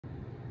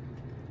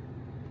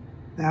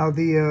Now,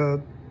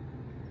 the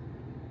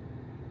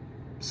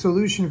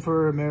solution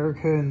for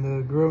America and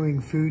the growing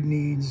food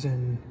needs,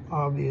 and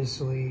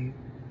obviously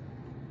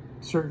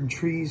certain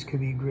trees could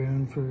be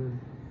grown for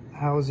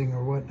housing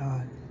or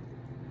whatnot,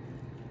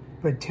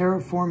 but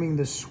terraforming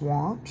the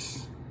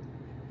swamps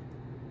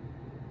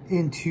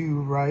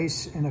into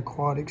rice and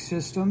aquatic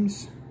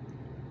systems,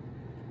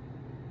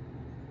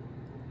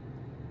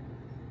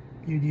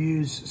 you'd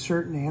use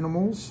certain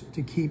animals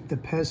to keep the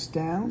pests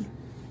down,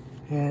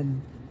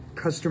 and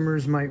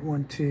customers might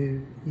want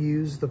to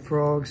use the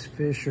frogs,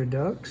 fish, or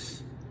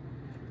ducks.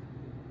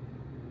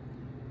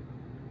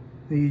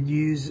 You'd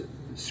use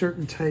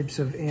certain types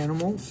of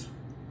animals,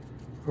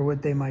 or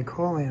what they might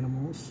call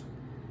animals,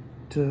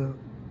 and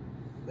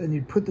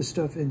you'd put the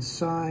stuff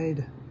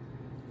inside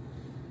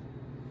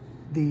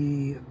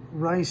the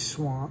rice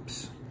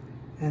swamps.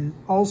 And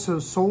also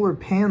solar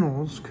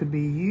panels could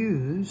be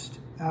used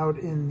out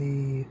in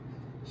the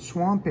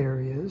swamp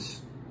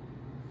areas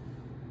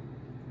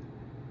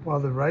while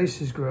the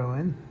rice is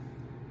growing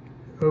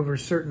over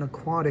certain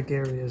aquatic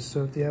areas.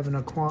 So if you have an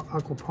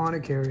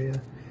aquaponic area,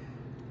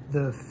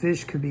 the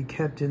fish could be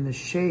kept in the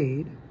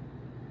shade,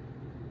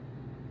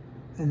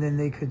 and then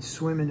they could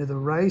swim into the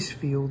rice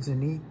fields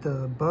and eat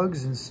the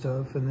bugs and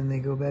stuff, and then they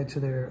go back to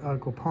their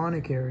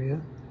aquaponic area.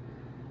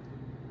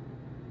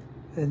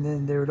 And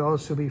then there would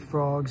also be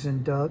frogs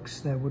and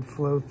ducks that would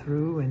flow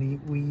through and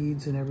eat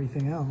weeds and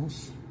everything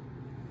else.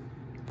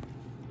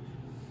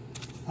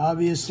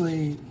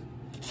 Obviously,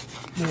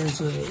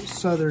 there's a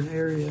southern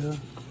area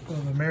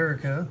of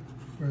America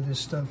where this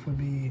stuff would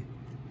be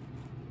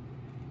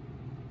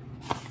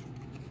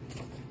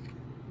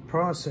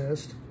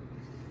processed.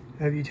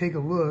 If you take a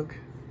look,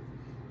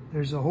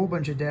 there's a whole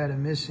bunch of data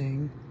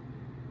missing,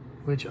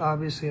 which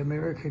obviously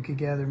America could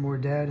gather more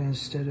data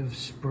instead of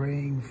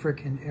spraying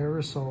frickin'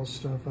 aerosol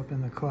stuff up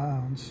in the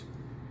clouds.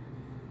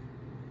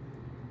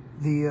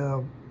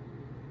 The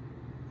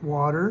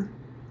water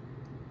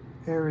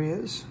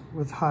areas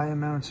with high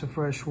amounts of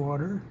fresh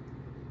water,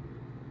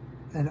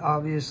 and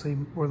obviously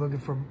we're looking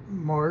for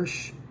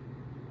marsh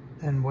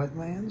and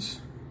wetlands,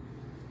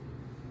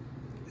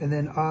 and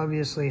then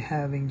obviously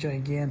having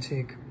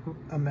gigantic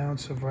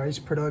amounts of rice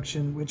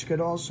production, which could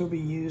also be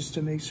used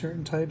to make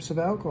certain types of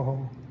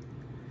alcohol.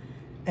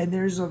 And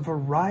there's a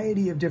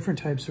variety of different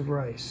types of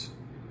rice.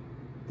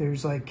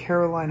 There's like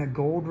Carolina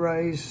gold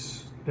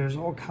rice. There's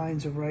all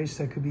kinds of rice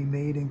that could be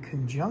made in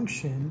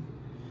conjunction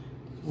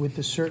with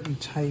the certain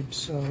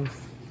types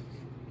of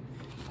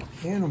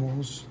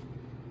animals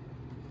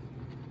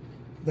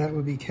that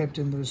would be kept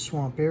in those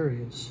swamp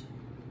areas.